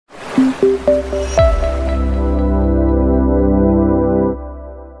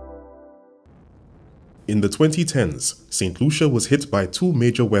In the 2010s, Saint Lucia was hit by two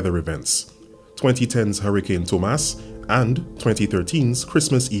major weather events: 2010's Hurricane Thomas and 2013's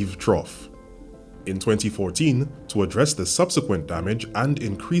Christmas Eve trough. In 2014, to address the subsequent damage and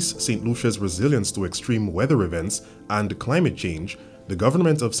increase Saint Lucia's resilience to extreme weather events and climate change, the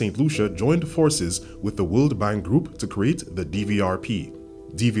government of Saint Lucia joined forces with the World Bank Group to create the DVRP.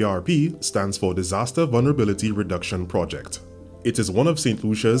 DVRP stands for Disaster Vulnerability Reduction Project. It is one of Saint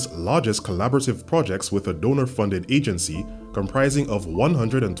Lucia's largest collaborative projects with a donor-funded agency comprising of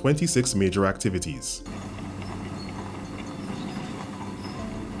 126 major activities.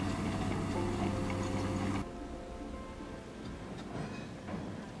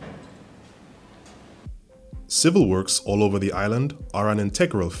 Civil works all over the island are an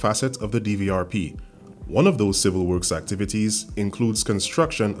integral facet of the DVRP. One of those civil works activities includes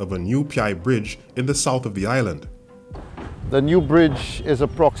construction of a new Piaye bridge in the south of the island. The new bridge is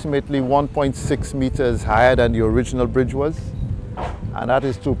approximately 1.6 meters higher than the original bridge was, and that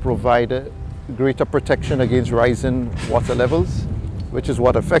is to provide greater protection against rising water levels, which is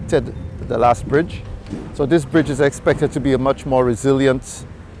what affected the last bridge. So this bridge is expected to be much more resilient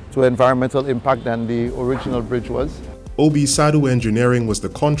to environmental impact than the original bridge was. OB Sadu Engineering was the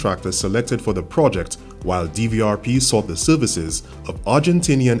contractor selected for the project, while DVRP sought the services of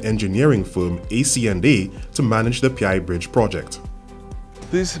Argentinian engineering firm AC&A to manage the Piaye Bridge project.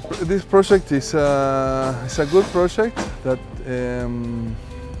 This project is a good project that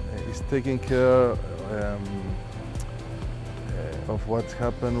is taking care of what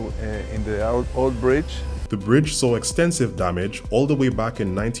happened in the old bridge. The bridge saw extensive damage all the way back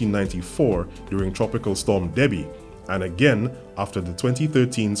in 1994 during Tropical Storm Debbie, and again after the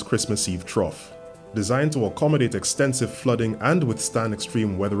 2013's Christmas Eve trough. Designed to accommodate extensive flooding and withstand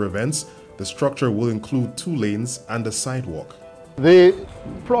extreme weather events, the structure will include 2 lanes and a sidewalk. The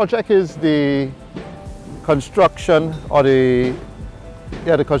project is the construction or the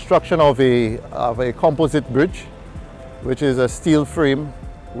construction of a composite bridge, which is a steel frame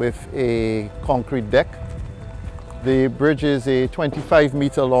with a concrete deck. The bridge is a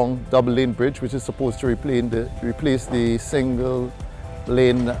 25-meter long double-lane bridge, which is supposed to replace the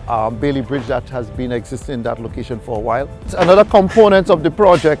single-lane Bailey Bridge that has been existing in that location for a while. Another component of the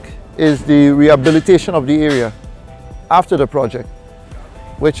project is the rehabilitation of the area after the project,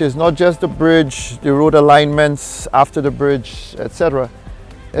 which is not just the bridge, the road alignments after the bridge, etc.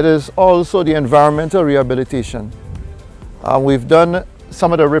 It is also the environmental rehabilitation. We've done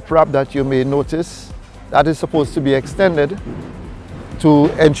some of the riprap that you may notice. That is supposed to be extended to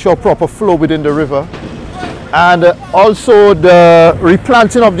ensure proper flow within the river. And also the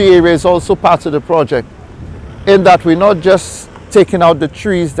replanting of the area is also part of the project, in that we're not just taking out the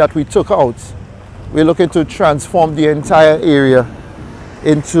trees that we took out. We're looking to transform the entire area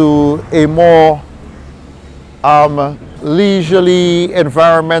into a more leisurely,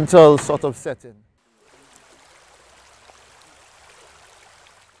 environmental sort of setting.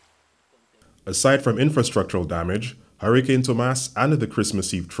 Aside from infrastructural damage, Hurricane Thomas and the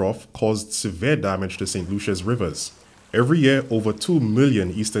Christmas Eve trough caused severe damage to St. Lucia's rivers. Every year, over $2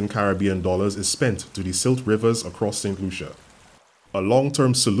 million Eastern Caribbean dollars is spent to desilt rivers across St. Lucia. A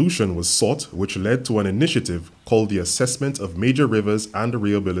long-term solution was sought, which led to an initiative called the Assessment of Major Rivers and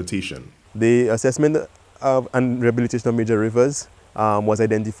Rehabilitation. The assessment and rehabilitation of major rivers was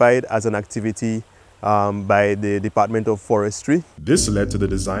identified as an activity by the Department of Forestry. This led to the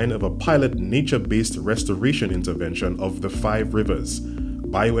design of a pilot nature-based restoration intervention of the 5 rivers.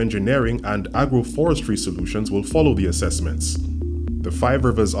 Bioengineering and agroforestry solutions will follow the assessments. The 5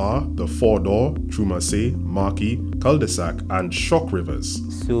 rivers are the Fort-d'Or, Trumassé, Marquis, Cul-de-Sac, and Shock rivers.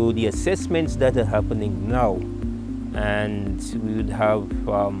 So the assessments that are happening now, and we would have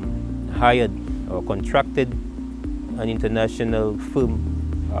hired or contracted an international firm,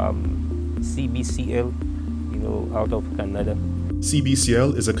 CBCL, out of Canada.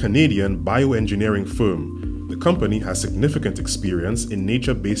 CBCL is a Canadian bioengineering firm. The company has significant experience in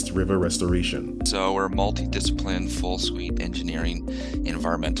nature-based river restoration. So we're a multidiscipline, full-suite engineering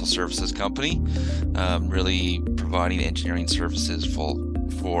environmental services company, really providing engineering services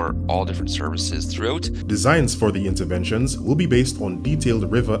for all different services throughout. Designs for the interventions will be based on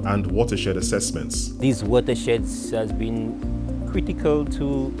detailed river and watershed assessments. These watersheds has been critical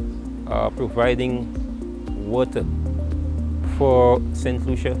to providing water for St.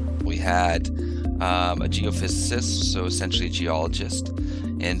 Lucia. We had a geophysicist, so essentially a geologist,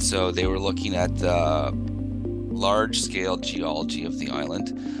 and so they were looking at the large-scale geology of the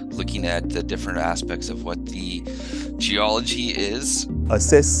island, looking at the different aspects of what the geology is.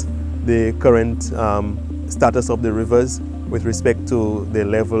 Assess the current status of the rivers with respect to the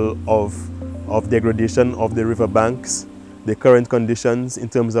level of degradation of the river banks, the current conditions in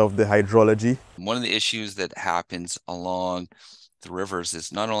terms of the hydrology. One of the issues that happens along the rivers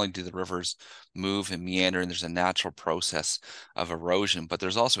is not only do the rivers move and meander and there's a natural process of erosion, but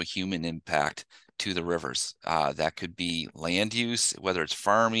there's also a human impact to the rivers. That could be land use, whether it's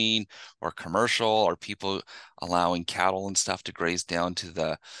farming or commercial, or people allowing cattle and stuff to graze down to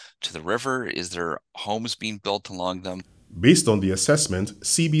the river. Is there homes being built along them? Based on the assessment,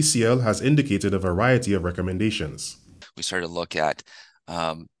 CBCL has indicated a variety of recommendations. We started to look at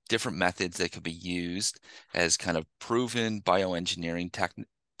different methods that could be used as kind of proven bioengineering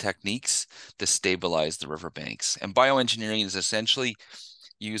techniques to stabilize the riverbanks. And bioengineering is essentially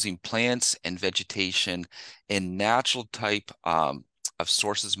using plants and vegetation and natural type of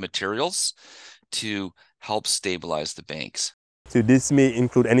sources materials to help stabilize the banks. So this may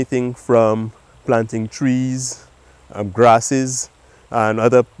include anything from planting trees, grasses, and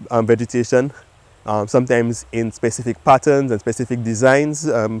other vegetation, sometimes in specific patterns and specific designs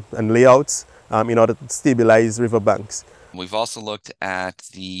and layouts in order to stabilize riverbanks. We've also looked at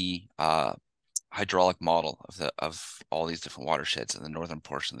the hydraulic model of all these different watersheds in the northern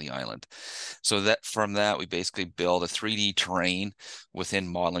portion of the island. So that from that, we basically build a 3D terrain within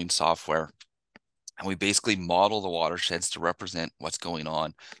modeling software. And we basically model the watersheds to represent what's going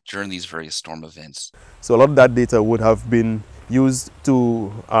on during these various storm events. So a lot of that data would have been used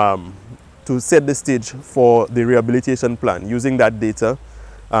to set the stage for the rehabilitation plan. Using that data,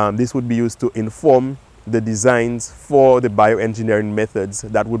 this would be used to inform the designs for the bioengineering methods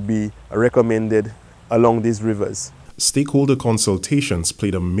that would be recommended along these rivers. Stakeholder consultations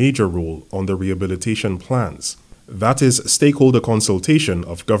played a major role on the rehabilitation plans. That is, stakeholder consultation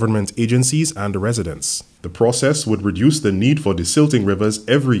of government agencies and residents. The process would reduce the need for desilting rivers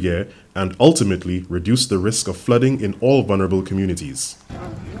every year and ultimately reduce the risk of flooding in all vulnerable communities.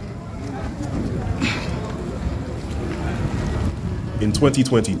 In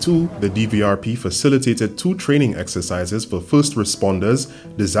 2022, the DVRP facilitated 2 training exercises for first responders,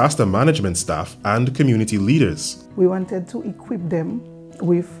 disaster management staff, and community leaders. We wanted to equip them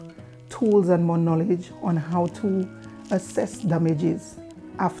with tools and more knowledge on how to assess damages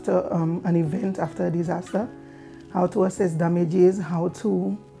after an event, after a disaster, how to assess damages, how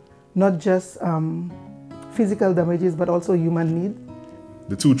to not just physical damages, but also human need.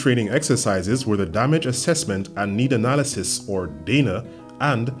 The 2 training exercises were the Damage Assessment and Need Analysis, or DANA,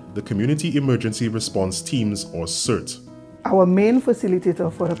 and the Community Emergency Response Teams, or CERT. Our main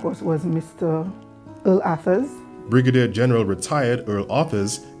facilitator for the course was Mr. Earl Arthurs. Brigadier General Retired Earl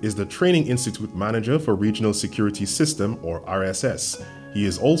Arthurs is the Training Institute Manager for Regional Security System, or RSS. He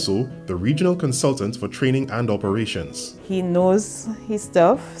is also the Regional Consultant for Training and Operations. He knows his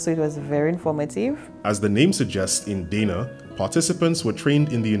stuff, so it was very informative. As the name suggests in DANA, participants were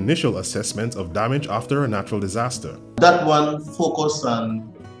trained in the initial assessment of damage after a natural disaster. That one focused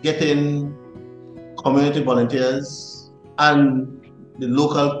on getting community volunteers and the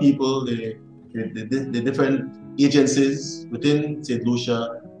local people, the different agencies within Saint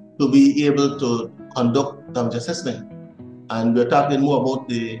Lucia to be able to conduct damage assessment. And we're talking more about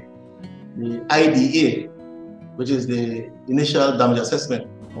the IDA, which is the initial damage assessment.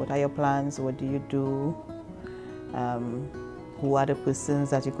 What are your plans? What do you do? Who are the persons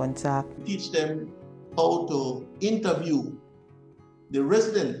that you contact? Teach them how to interview the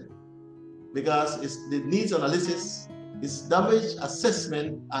resident, because it's the needs analysis, it's damage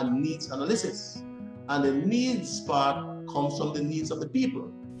assessment and needs analysis. And the needs part comes from the needs of the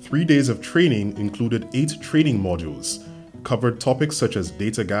people. 3 days of training included 8 training modules, covered topics such as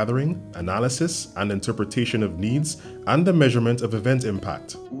data gathering, analysis, and interpretation of needs, and the measurement of event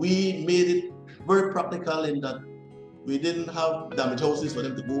impact. We made it very practical in that we didn't have damage houses for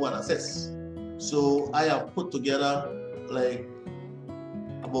them to go and assess. So I have put together like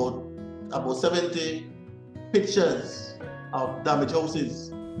about 70 pictures of damage houses.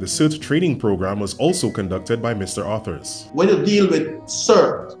 The CERT training program was also conducted by Mr. Arthurs. When you deal with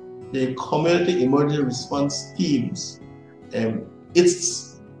CERT, the Community Emergency Response Teams,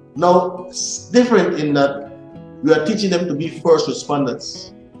 it's now different in that we are teaching them to be first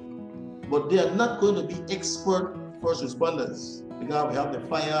responders, but they are not going to be expert first responders, because we have the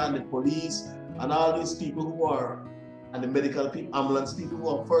fire and the police and all these people who are, and the medical people, ambulance people who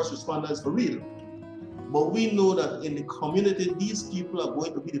are first responders for real. But we know that in the community, these people are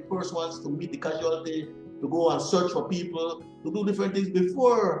going to be the first ones to meet the casualty, to go and search for people, to do different things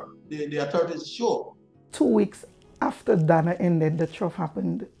before the authorities show up. 2 weeks after DANA ended, the trough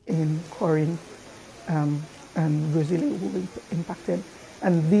happened in Corinth and Brazil, who were impacted.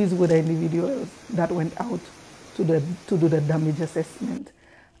 And these were the individuals that went out to do the damage assessment.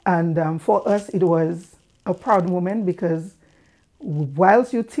 And for us, it was a proud moment because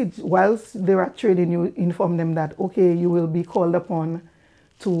whilst they were training, you inform them that, okay, you will be called upon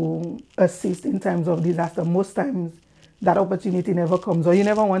to assist in times of disaster. Most times that opportunity never comes, or you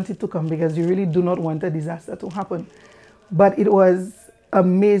never want it to come because you really do not want a disaster to happen. But it was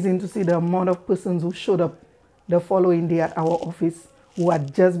amazing to see the amount of persons who showed up the following day at our office who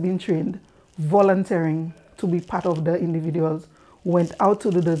had just been trained, volunteering to be part of the individuals who went out to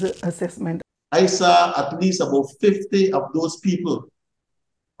do the assessment. I saw at least about 50 of those people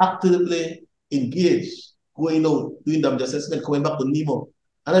actively engaged, going out, doing damage assessment, coming back to NEMO.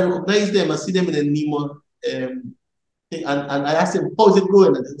 And I recognized them, I see them in the NEMO thing, and I asked them, how's it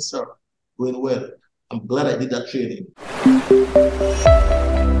going? And they said, sir, going well. I'm glad I did that training.